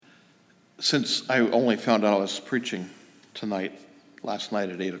Since I only found out I was preaching last night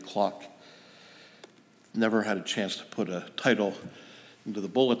at 8 o'clock, never had a chance to put a title into the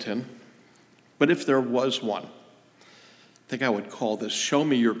bulletin, but if there was one, I think I would call this "Show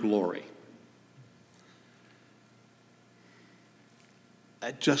Me Your Glory."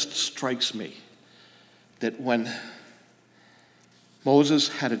 It just strikes me that when Moses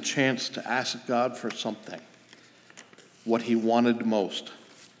had a chance to ask God for something, what he wanted most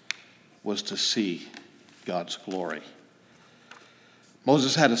was to see God's glory.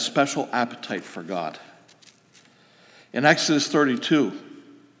 Moses had a special appetite for God. In Exodus 32,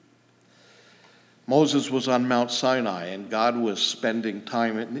 Moses was on Mount Sinai and God was spending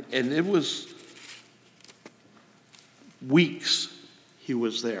time, and it was weeks he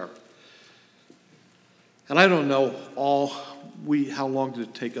was there. And I don't know how long did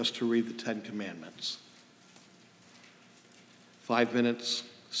it take us to read the Ten Commandments? 5 minutes,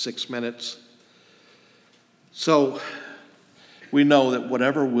 6 minutes. So we know that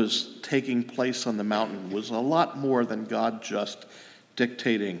whatever was taking place on the mountain was a lot more than God just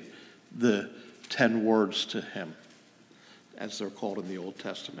dictating the 10 words to him, as they're called in the Old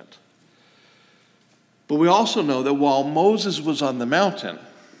Testament. But we also know that while Moses was on the mountain,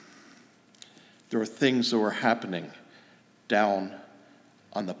 there were things that were happening down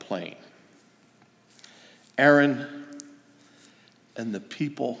on the plain. Aaron and the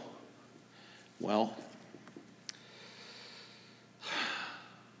people, well,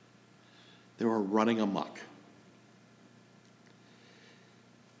 they were running amok.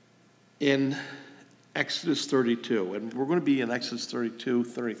 In Exodus 32, and we're going to be in Exodus 32,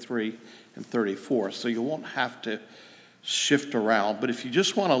 33, and 34, so you won't have to shift around, but if you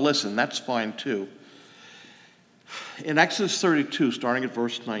just want to listen, that's fine too. In Exodus 32, starting at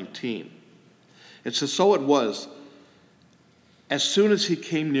verse 19, it says, "So it was, as soon as he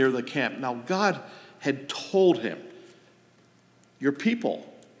came near the camp." Now God had told him, your people,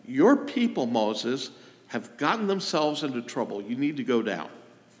 Moses, have gotten themselves into trouble. You need to go down.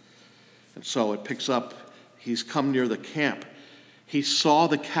 And so it picks up, he's come near the camp. He saw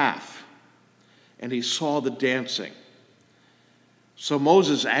the calf, and he saw the dancing. So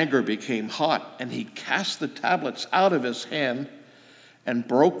Moses' anger became hot, and he cast the tablets out of his hand and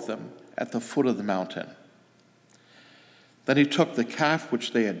broke them at the foot of the mountain. Then he took the calf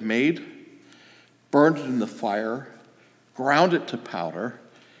which they had made, burned it in the fire, ground it to powder.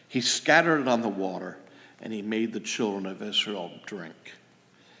 He scattered it on the water, and he made the children of Israel drink.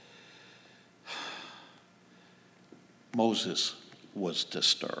 Moses was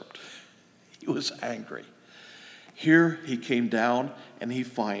disturbed. He was angry. Here he came down and he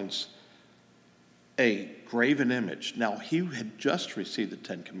finds a graven image. Now, he had just received the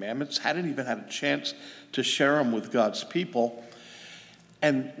Ten Commandments, hadn't even had a chance to share them with God's people.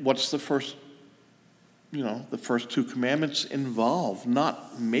 And what's the first two commandments involve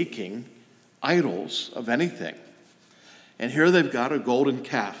not making idols of anything. And here they've got a golden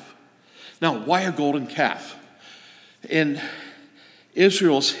calf. Now, why a golden calf? In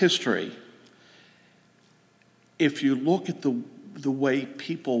Israel's history, if you look at the way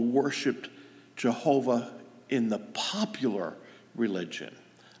people worshiped Jehovah in the popular religion,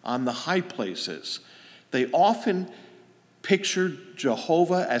 on the high places, they often pictured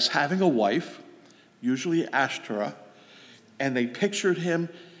Jehovah as having a wife, usually Ashtoreth, and they pictured him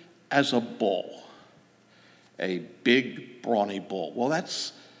as a bull, a big, brawny bull. Well,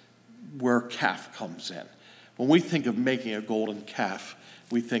 that's where calf comes in. When we think of making a golden calf,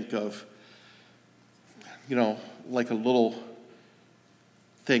 we think of, like a little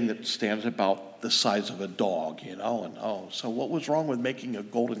thing that stands about the size of a dog, so what was wrong with making a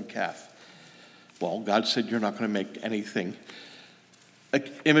golden calf? Well, God said you're not going to make anything, an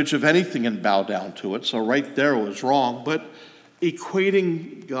image of anything, and bow down to it. So right there was wrong. But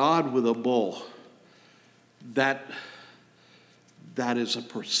equating God with a bull, that is a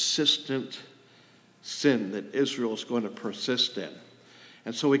persistent sin that Israel is going to persist in.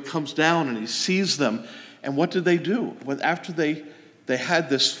 And so he comes down and he sees them. And what did they do? After they had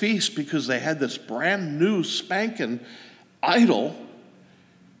this feast, because they had this brand new spanking idol,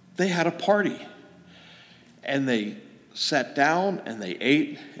 they had a party. And they sat down and they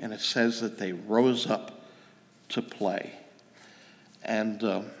ate, and it says that they rose up to play. And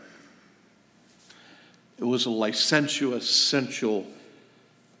it was a licentious, sensual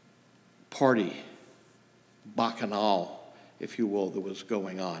party, bacchanal, if you will, that was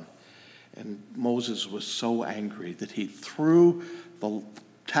going on. And Moses was so angry that he threw the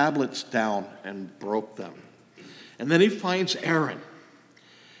tablets down and broke them. And then he finds Aaron.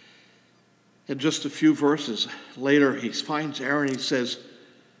 And just a few verses later, he finds Aaron. He says,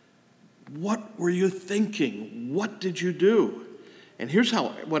 What were you thinking? What did you do? And here's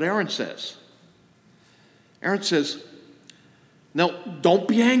what Aaron says. Aaron says, now, don't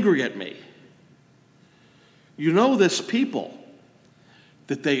be angry at me. You know this people,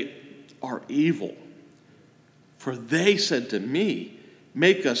 that they are evil. For they said to me,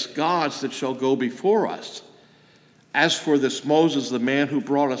 make us gods that shall go before us. As for this Moses, the man who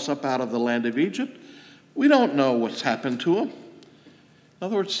brought us up out of the land of Egypt, we don't know what's happened to him. In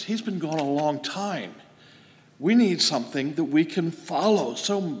other words, he's been gone a long time. We need something that we can follow.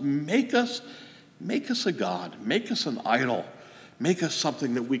 So make us a god, make us an idol, make us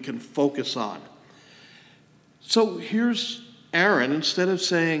something that we can focus on. So here's Aaron, instead of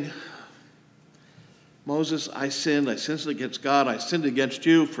saying, Moses, I sinned against God, I sinned against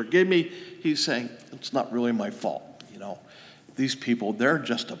you, forgive me. He's saying, it's not really my fault. These people, they're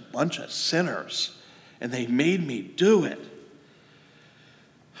just a bunch of sinners, and they made me do it.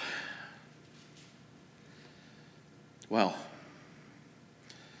 Well,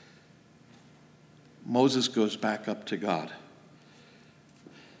 Moses goes back up to God,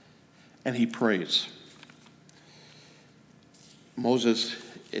 and he prays. Moses,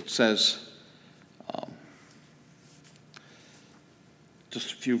 it says,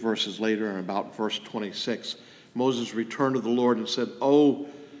 just a few verses later, in about verse 26, Moses returned to the Lord and said, oh,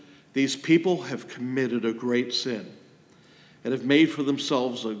 these people have committed a great sin and have made for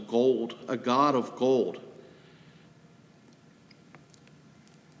themselves a god of gold.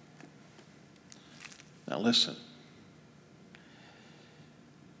 Now listen.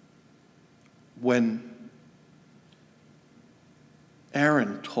 When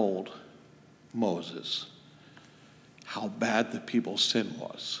Aaron told Moses how bad the people's sin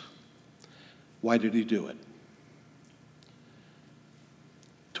was, why did he do it?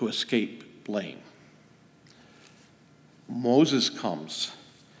 To escape blame. Moses comes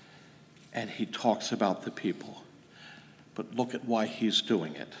and he talks about the people, but look at why he's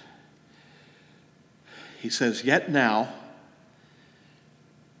doing it. He says, yet now,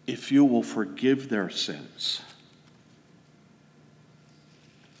 if you will forgive their sins,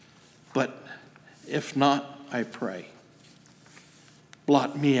 but if not, I pray,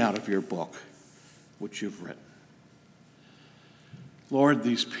 blot me out of your book, which you've written. Lord,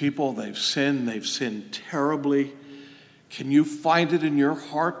 these people, they've sinned terribly. Can you find it in your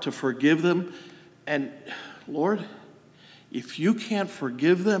heart to forgive them? And Lord, if you can't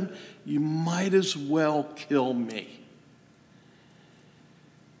forgive them, you might as well kill me.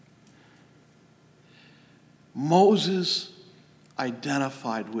 Moses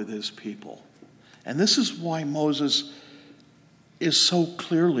identified with his people. And this is why Moses is so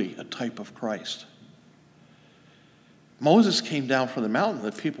clearly a type of Christ. Moses came down from the mountain,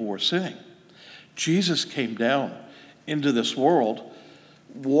 the people were sinning. Jesus came down into this world,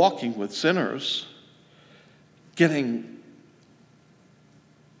 walking with sinners, getting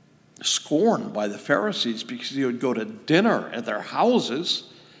scorned by the Pharisees because he would go to dinner at their houses,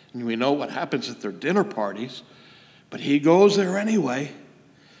 and we know what happens at their dinner parties, but he goes there anyway.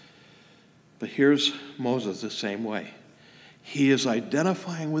 But here's Moses the same way. He is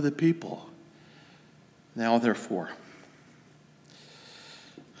identifying with the people. Now, therefore,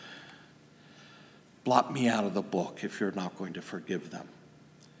 blot me out of the book if you're not going to forgive them.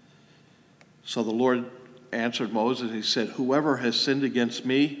 So the Lord answered Moses, he said, whoever has sinned against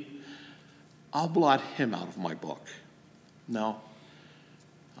me, I'll blot him out of my book. No,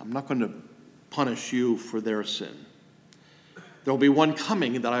 I'm not going to punish you for their sin. There'll be one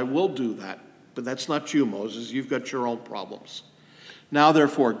coming that I will do that, but that's not you, Moses. You've got your own problems. Now,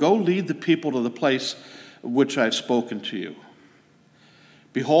 therefore, go lead the people to the place which I've spoken to you.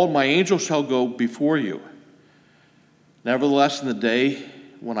 Behold, my angel shall go before you. Nevertheless, in the day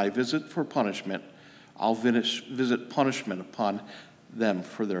when I visit for punishment, I'll visit punishment upon them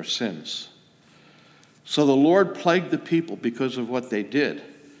for their sins. So the Lord plagued the people because of what they did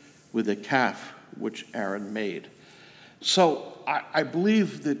with the calf which Aaron made. So I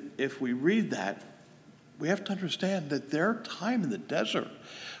believe that if we read that, we have to understand that their time in the desert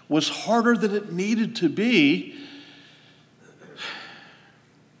was harder than it needed to be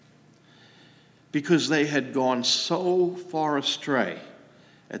because they had gone so far astray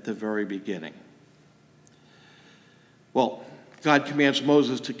at the very beginning. Well, God commands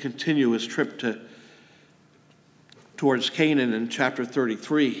Moses to continue his trip towards Canaan in chapter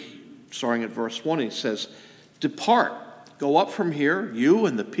 33, starting at verse 1. He says, depart, go up from here, you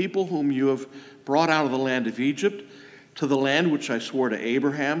and the people whom you have brought out of the land of Egypt, to the land which I swore to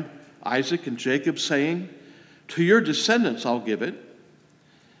Abraham, Isaac, and Jacob, saying, to your descendants I'll give it,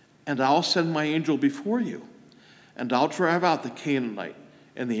 and I'll send my angel before you, and I'll drive out the Canaanite,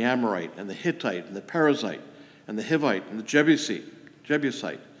 and the Amorite, and the Hittite, and the Perizzite, and the Hivite, and the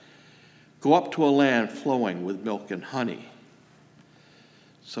Jebusite go up to a land flowing with milk and honey.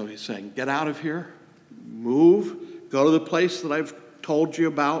 So he's saying, get out of here, move, go to the place that I've told you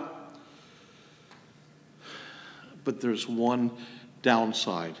about. But there's one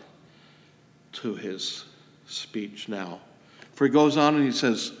downside to his speech now. For he goes on and he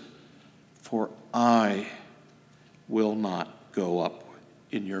says, for I will not go up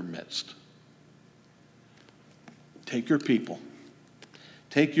in your midst. Take your people,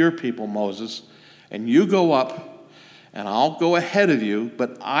 Moses, and you go up, and I'll go ahead of you,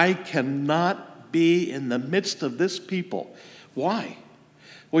 but I cannot be in the midst of this people. Why?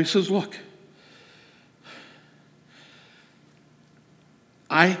 Well, he says, look,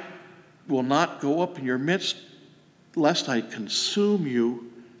 I will not go up in your midst, lest I consume you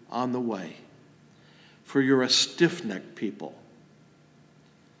on the way, for you're a stiff-necked people.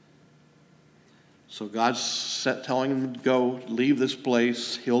 So God's telling him to go, leave this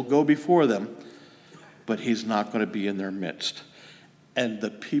place. He'll go before them, but he's not going to be in their midst. And the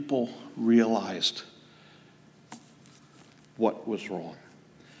people realized what was wrong.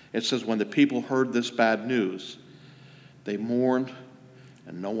 It says, when the people heard this bad news, they mourned,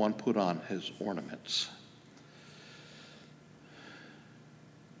 and no one put on his ornaments.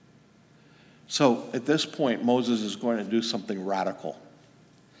 So at this point, Moses is going to do something radical.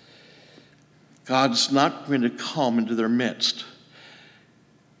 God's not going to come into their midst.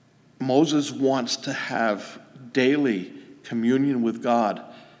 Moses wants to have daily communion with God,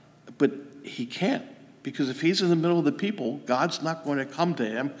 but he can't, because if he's in the middle of the people, God's not going to come to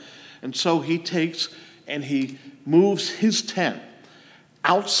him. And so he takes and he moves his tent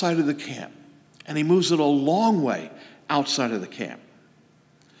outside of the camp, and he moves it a long way outside of the camp.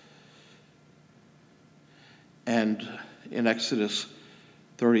 And in Exodus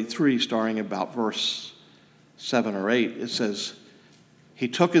 33, starting about verse 7 or 8, it says, he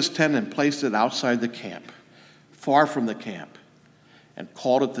took his tent and placed it outside the camp, far from the camp, and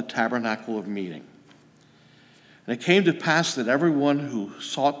called it the tabernacle of meeting. And it came to pass that everyone who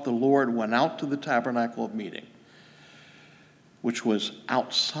sought the Lord went out to the tabernacle of meeting, which was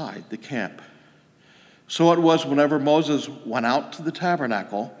outside the camp. So it was whenever Moses went out to the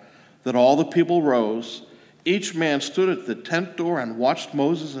tabernacle that all the people rose. Each man stood at the tent door and watched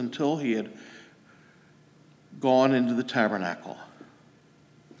Moses until he had gone into the tabernacle.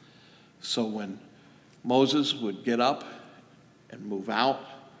 So when Moses would get up and move out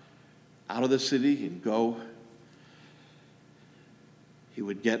of the city and go, he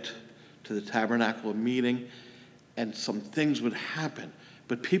would get to the tabernacle of meeting, and some things would happen.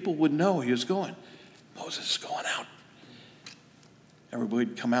 But people would know he was going. Moses is going out. Everybody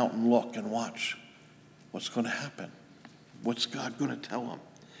would come out and look and watch. What's going to happen? What's God going to tell them?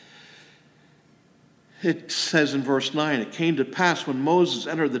 It says in verse 9, it came to pass when Moses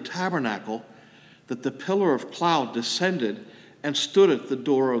entered the tabernacle that the pillar of cloud descended and stood at the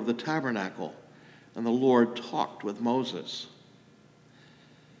door of the tabernacle, and the Lord talked with Moses.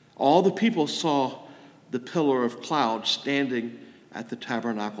 All the people saw the pillar of cloud standing at the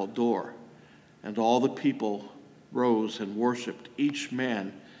tabernacle door, and all the people rose and worshiped, each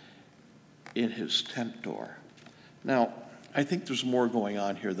man in his tent door. Now, I think there's more going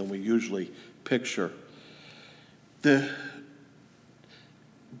on here than we usually picture.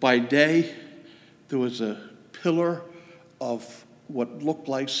 By day, there was a pillar of what looked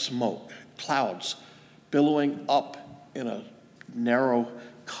like smoke, clouds billowing up in a narrow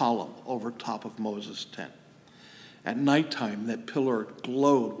column over top of Moses' tent. At nighttime, that pillar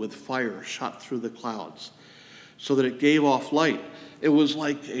glowed with fire shot through the clouds so that it gave off light. It was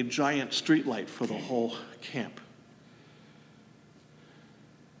like a giant street light for the whole camp.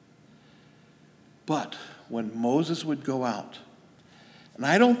 But when Moses would go out, and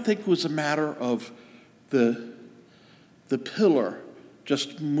I don't think it was a matter of the pillar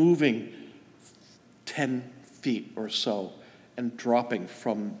just moving 10 feet or so and dropping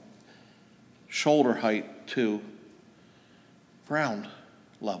from shoulder height to ground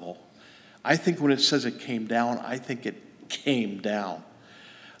level. I think when it says it came down, I think it came down.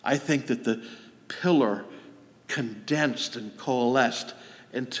 I think that the pillar condensed and coalesced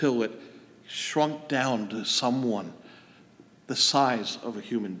until it shrunk down to someone the size of a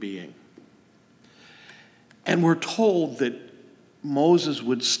human being. And we're told that Moses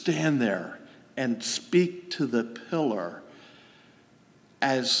would stand there and speak to the pillar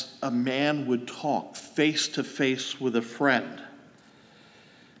as a man would talk face to face with a friend.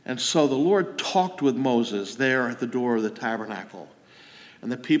 And so the Lord talked with Moses there at the door of the tabernacle.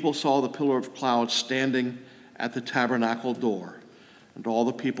 And the people saw the pillar of cloud standing at the tabernacle door. And all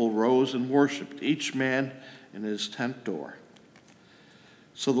the people rose and worshipped, each man in his tent door.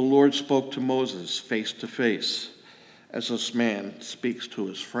 So the Lord spoke to Moses face to face, as this man speaks to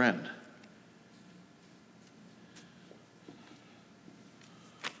his friend.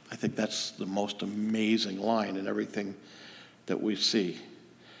 I think that's the most amazing line in everything that we see.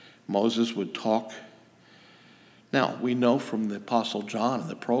 Moses would talk. Now, we know from the Apostle John in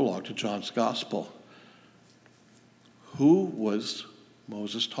the prologue to John's Gospel, who was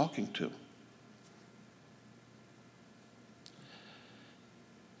Moses talking to?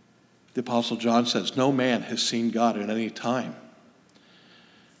 The Apostle John says, no man has seen God at any time,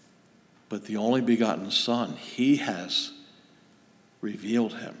 but the only begotten Son, he has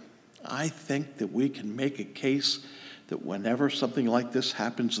revealed him. I think that we can make a case that whenever something like this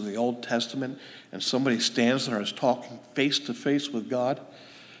happens in the Old Testament and somebody stands there and is talking face to face with God,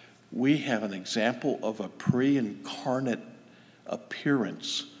 we have an example of a pre-incarnate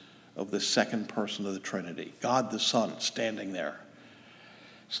appearance of the second person of the Trinity, God the Son standing there.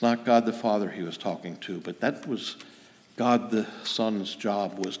 It's not God the Father he was talking to, but that was God the Son's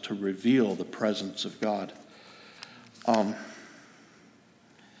job, was to reveal the presence of God.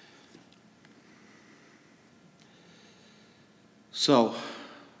 So,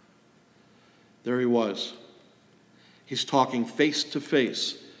 there he was. He's talking face to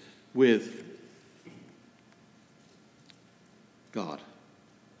face with God.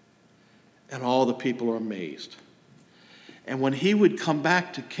 And all the people are amazed. And when he would come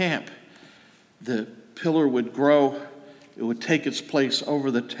back to camp, the pillar would grow, it would take its place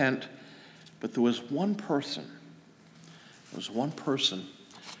over the tent, but there was one person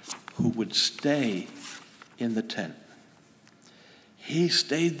who would stay in the tent. He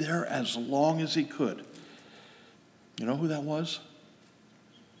stayed there as long as he could. You know who that was?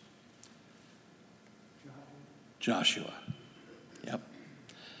 Joshua. Yep.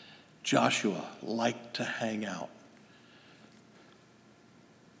 Joshua liked to hang out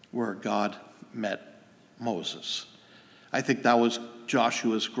where God met Moses. I think that was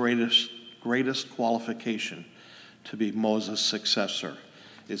Joshua's greatest qualification to be Moses' successor,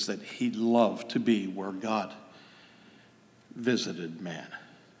 is that he loved to be where God visited man.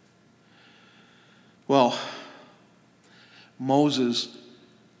 Well, Moses,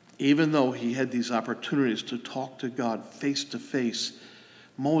 even though he had these opportunities to talk to God face to face,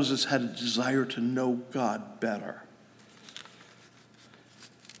 Moses had a desire to know God better.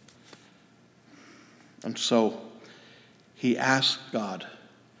 And so he asked God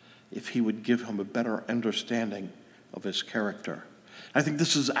if he would give him a better understanding of his character. I think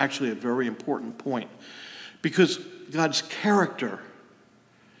this is actually a very important point, because God's character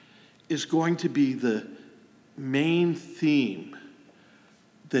is going to be the main theme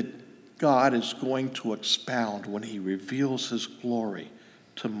that God is going to expound when he reveals his glory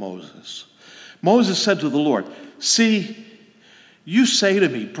to Moses. Moses said to the Lord, "See, you say to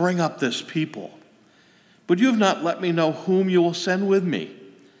me, 'Bring up this people,' but you have not let me know whom you will send with me.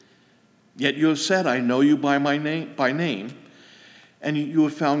 Yet you have said, 'I know you by name, and you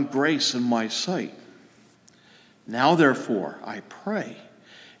have found grace in my sight.' Now, therefore, I pray,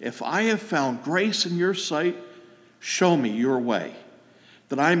 if I have found grace in your sight, show me your way,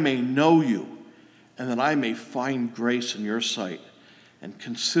 that I may know you, and that I may find grace in your sight, and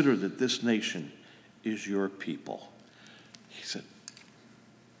consider that this nation is your people." He said,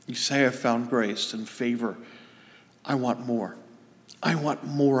 "You say I've found grace and favor. I want more. I want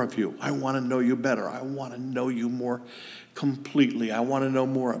more of you. I want to know you better. I want to know you more completely. I want to know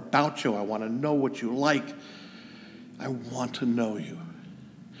more about you. I want to know what you like. I want to know you."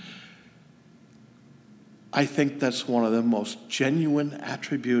 I think that's one of the most genuine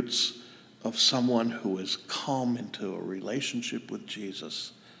attributes of someone who has come into a relationship with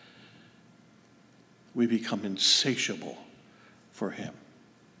Jesus. We become insatiable for him.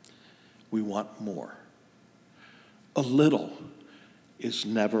 We want more. A little is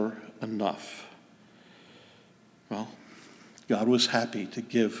never enough. Well, God was happy to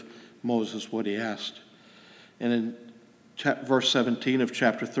give Moses what he asked. And in verse 17 of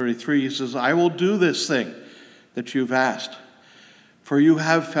chapter 33, he says, "I will do this thing that you've asked, for you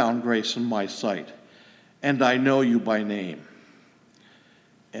have found grace in my sight, and I know you by name."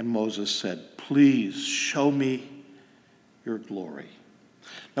 And Moses said, "Please show me your glory."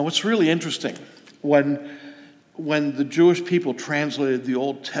 Now, what's really interesting, when the Jewish people translated the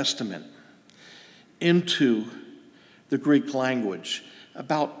Old Testament into the Greek language,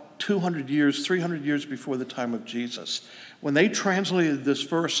 about 200 years, 300 years before the time of Jesus, when they translated this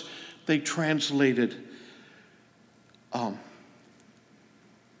verse, they translated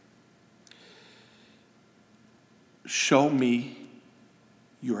show me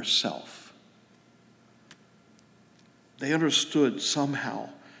yourself. They understood somehow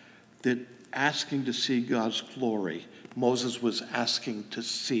that asking to see God's glory, Moses was asking to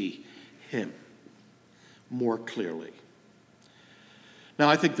see him more clearly. Now,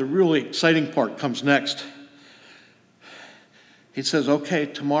 I think the really exciting part comes next. He says, okay,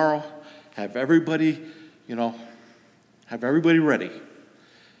 tomorrow, have everybody ready.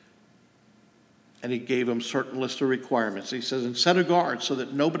 And he gave him certain list of requirements. He says, and set a guard so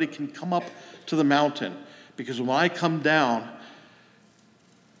that nobody can come up to the mountain, because when I come down,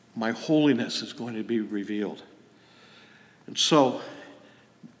 my holiness is going to be revealed. And so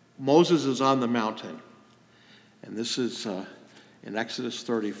Moses is on the mountain, and this is in Exodus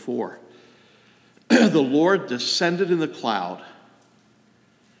 34. The Lord descended in the cloud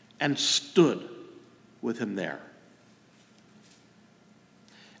and stood with him there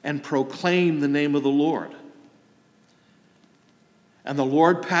and proclaimed the name of the Lord. And the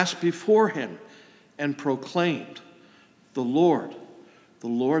Lord passed before him and proclaimed, the Lord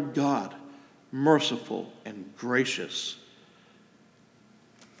God, merciful and gracious.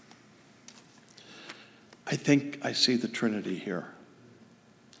 I think I see the Trinity here.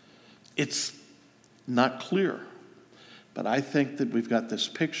 It's not clear, but I think that we've got this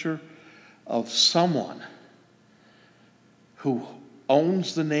picture of someone who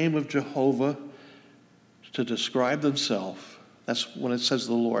owns the name of Jehovah to describe themselves. That's when it says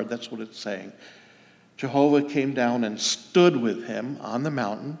the Lord, that's what it's saying. Jehovah came down and stood with him on the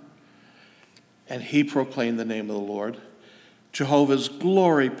mountain, and he proclaimed the name of the Lord. Jehovah's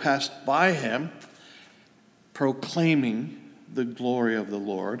glory passed by him, proclaiming the glory of the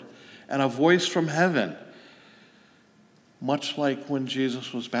Lord, and a voice from heaven, much like when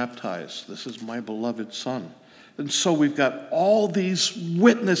Jesus was baptized, this is my beloved Son. And so we've got all these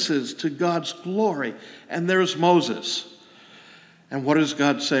witnesses to God's glory, and there's Moses. And what is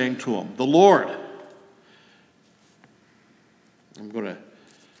God saying to him? The Lord. I'm going to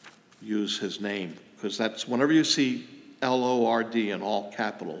use his name, because that's whenever you see L-O-R-D in all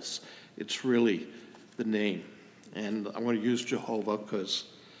capitals, it's really the name. And I'm going to use Jehovah because,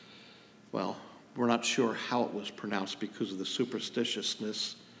 well, we're not sure how it was pronounced because of the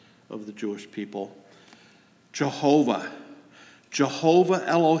superstitiousness of the Jewish people. Jehovah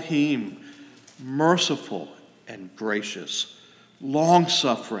Elohim, merciful and gracious,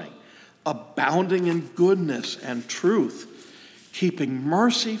 long-suffering, abounding in goodness and truth, keeping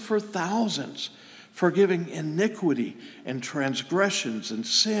mercy for thousands, forgiving iniquity and transgressions and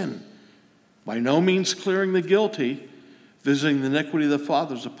sin, by no means clearing the guilty, visiting the iniquity of the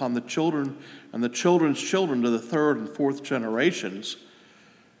fathers upon the children and the children's children to the third and fourth generations.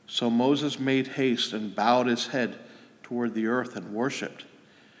 So Moses made haste and bowed his head toward the earth and worshipped.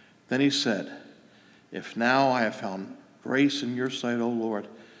 Then he said, if now I have found grace in your sight, O Lord,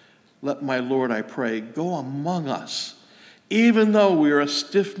 let my Lord, I pray, go among us, even though we are a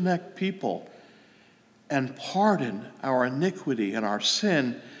stiff-necked people, and pardon our iniquity and our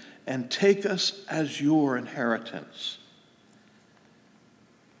sin, and take us as your inheritance.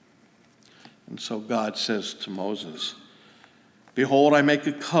 And so God says to Moses, behold, I make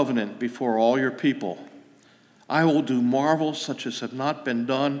a covenant before all your people. I will do marvels such as have not been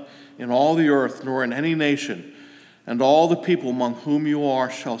done in all the earth, nor in any nation, and all the people among whom you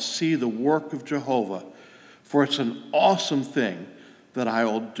are shall see the work of Jehovah, for it's an awesome thing that I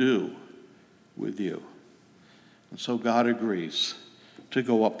will do with you. And so God agrees to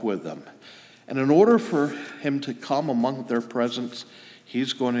go up with them. And in order for him to come among their presence,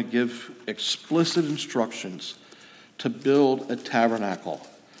 he's going to give explicit instructions to build a tabernacle,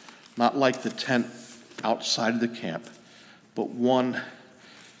 not like the tent outside of the camp, but one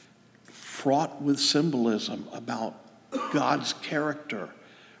fraught with symbolism about God's character,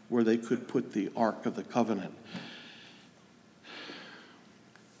 where they could put the Ark of the Covenant.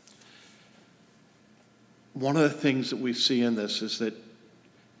 One of the things that we see in this is that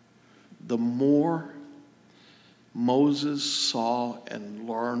the more Moses saw and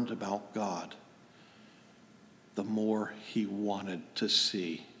learned about God, the more he wanted to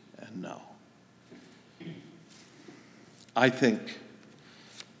see and know. I think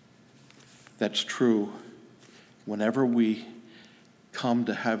that's true whenever we come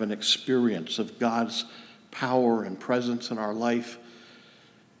to have an experience of God's power and presence in our life.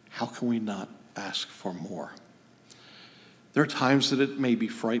 How can we not ask for more? There are times that it may be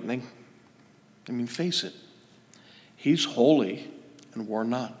frightening. I mean, face it. He's holy and we're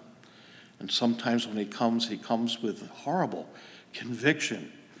not. And sometimes when he comes with horrible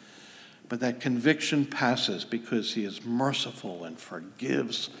conviction. But that conviction passes because he is merciful and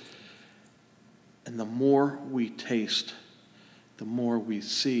forgives. And the more we taste the more we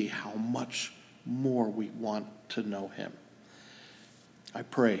see how much more we want to know him. I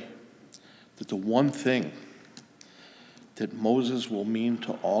pray that the one thing that Moses will mean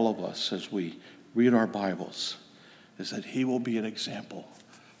to all of us as we read our Bibles is that he will be an example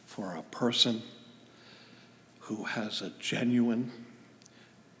for a person who has a genuine,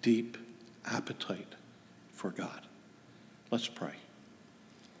 deep appetite for God. Let's pray.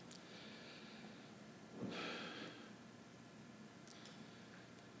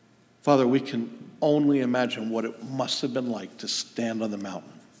 Father, we can only imagine what it must have been like to stand on the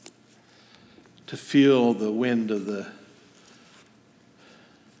mountain, to feel the wind of the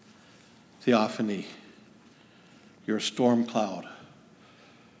theophany, your storm cloud,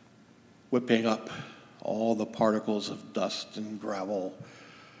 whipping up all the particles of dust and gravel,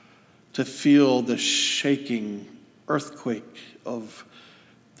 to feel the shaking earthquake of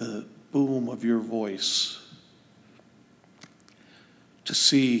the boom of your voice, to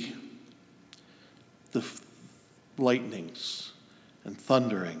see the lightnings and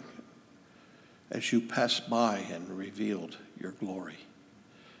thundering as you passed by and revealed your glory.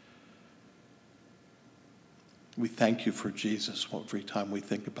 We thank you for Jesus every time we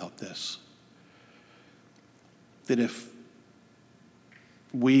think about this. That if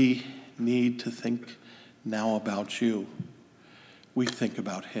we need to think now about you, we think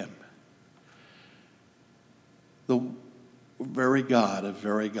about him. The very God of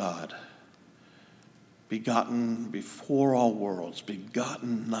very God, begotten before all worlds,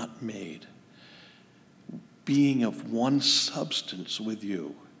 begotten, not made, being of one substance with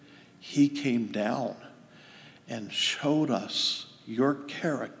you, he came down and showed us your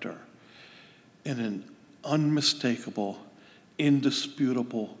character in an unmistakable,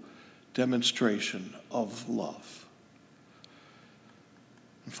 indisputable demonstration of love.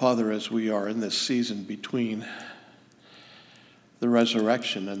 And Father, as we are in this season between the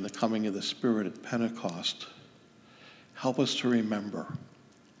resurrection and the coming of the Spirit at Pentecost, help us to remember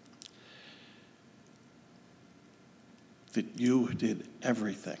that you did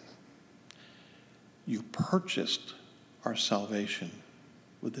everything. You purchased our salvation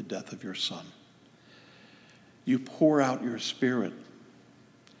with the death of your Son. You pour out your Spirit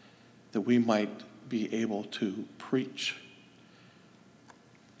that we might be able to preach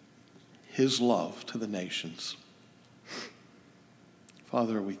his love to the nations.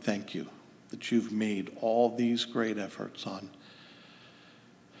 Father, we thank you that you've made all these great efforts on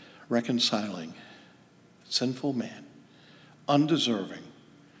reconciling sinful man, undeserving,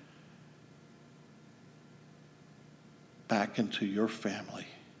 back into your family,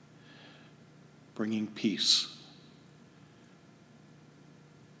 bringing peace,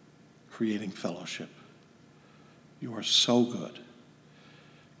 creating fellowship. You are so good.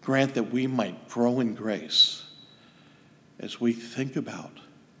 Grant that we might grow in grace as we think about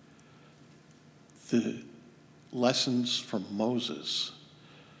the lessons from Moses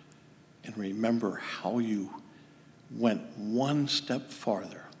and remember how you went one step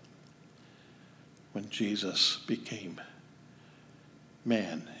farther when Jesus became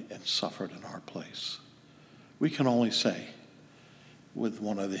man and suffered in our place. We can only say with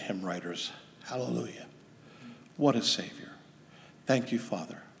one of the hymn writers, hallelujah, what a Savior. Thank you,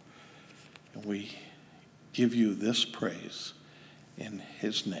 Father. And we give you this praise in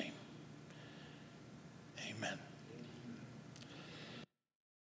his name.